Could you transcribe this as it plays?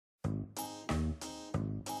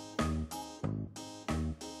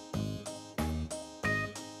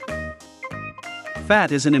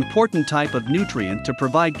fat is an important type of nutrient to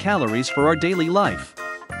provide calories for our daily life.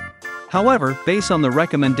 However, based on the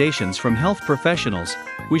recommendations from health professionals,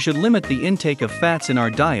 we should limit the intake of fats in our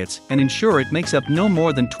diets and ensure it makes up no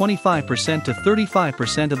more than 25% to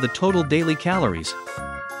 35% of the total daily calories.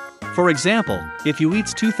 For example, if you eat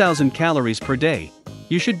 2,000 calories per day,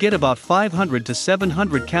 you should get about 500 to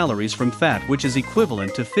 700 calories from fat, which is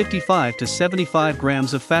equivalent to 55 to 75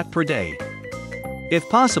 grams of fat per day. If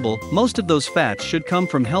possible, most of those fats should come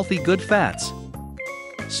from healthy good fats.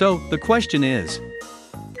 So, the question is,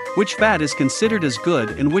 which fat is considered as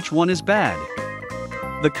good and which one is bad?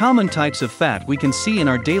 The common types of fat we can see in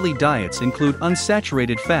our daily diets include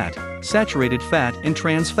unsaturated fat, saturated fat, and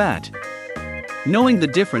trans fat. Knowing the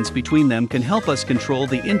difference between them can help us control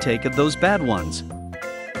the intake of those bad ones.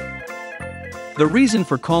 The reason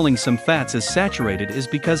for calling some fats as saturated is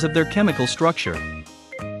because of their chemical structure.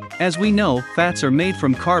 As we know, fats are made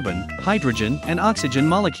from carbon, hydrogen, and oxygen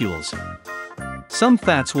molecules. Some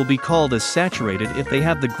fats will be called as saturated if they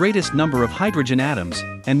have the greatest number of hydrogen atoms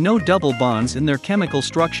and no double bonds in their chemical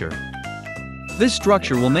structure. This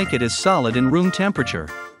structure will make it as solid in room temperature.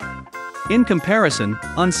 In comparison,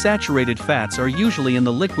 unsaturated fats are usually in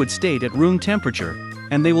the liquid state at room temperature,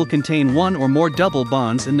 and they will contain one or more double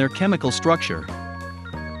bonds in their chemical structure.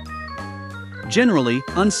 Generally,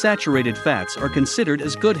 unsaturated fats are considered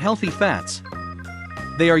as good healthy fats.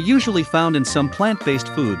 They are usually found in some plant-based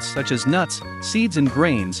foods such as nuts, seeds and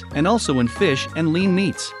grains, and also in fish and lean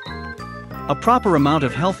meats. A proper amount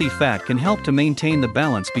of healthy fat can help to maintain the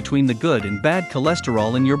balance between the good and bad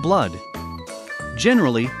cholesterol in your blood.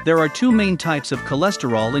 Generally, there are two main types of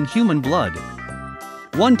cholesterol in human blood.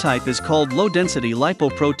 One type is called low-density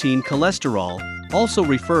lipoprotein cholesterol, also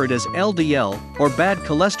referred as LDL, or bad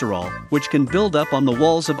cholesterol, which can build up on the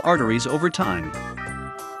walls of arteries over time.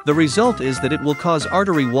 The result is that it will cause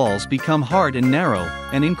artery walls become hard and narrow,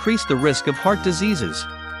 and increase the risk of heart diseases.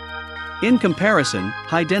 In comparison,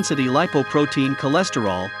 high-density lipoprotein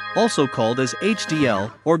cholesterol, also called as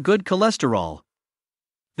HDL, or good cholesterol.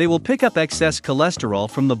 They will pick up excess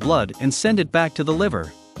cholesterol from the blood and send it back to the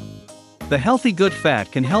liver. The healthy good fat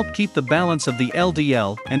can help keep the balance of the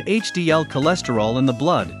LDL and HDL cholesterol in the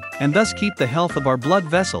blood, and thus keep the health of our blood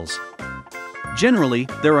vessels. Generally,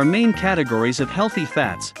 there are main categories of healthy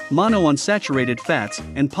fats: monounsaturated fats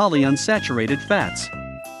and polyunsaturated fats.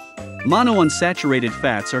 Monounsaturated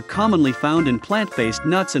fats are commonly found in plant-based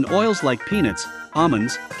nuts and oils like peanuts,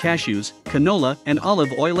 almonds, cashews, canola, and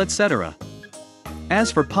olive oil, etc. As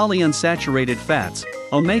for polyunsaturated fats,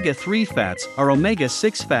 omega-3 fats are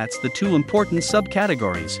omega-6 fats, the two important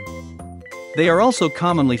subcategories. They are also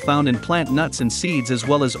commonly found in plant nuts and seeds as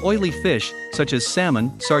well as oily fish, such as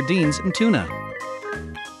salmon, sardines, and tuna.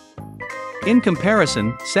 In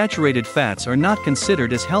comparison, saturated fats are not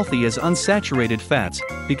considered as healthy as unsaturated fats,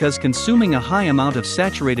 because consuming a high amount of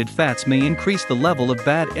saturated fats may increase the level of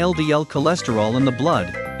bad LDL cholesterol in the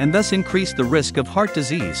blood, and thus increase the risk of heart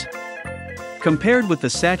disease. Compared with the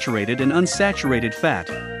saturated and unsaturated fat,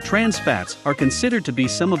 trans fats are considered to be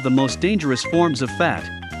some of the most dangerous forms of fat,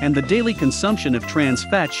 and the daily consumption of trans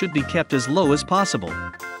fat should be kept as low as possible.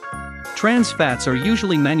 Trans fats are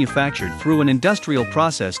usually manufactured through an industrial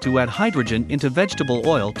process to add hydrogen into vegetable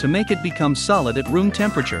oil to make it become solid at room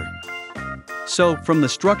temperature. So, from the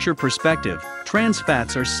structure perspective, trans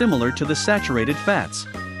fats are similar to the saturated fats.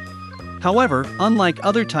 However, unlike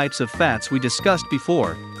other types of fats we discussed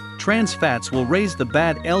before, trans fats will raise the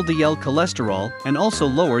bad LDL cholesterol and also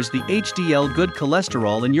lowers the HDL good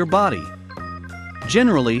cholesterol in your body.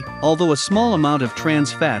 Generally, although a small amount of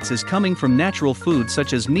trans fats is coming from natural foods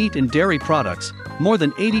such as meat and dairy products, more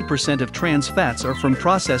than 80% of trans fats are from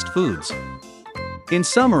processed foods. In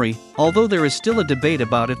summary, although there is still a debate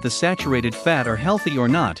about if the saturated fat are healthy or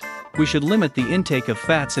not, we should limit the intake of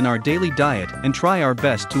fats in our daily diet and try our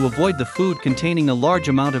best to avoid the food containing a large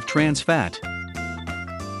amount of trans fat.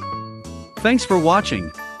 Thanks for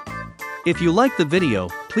watching. If you like the video,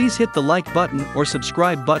 please hit the like button or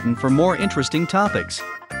subscribe button for more interesting topics.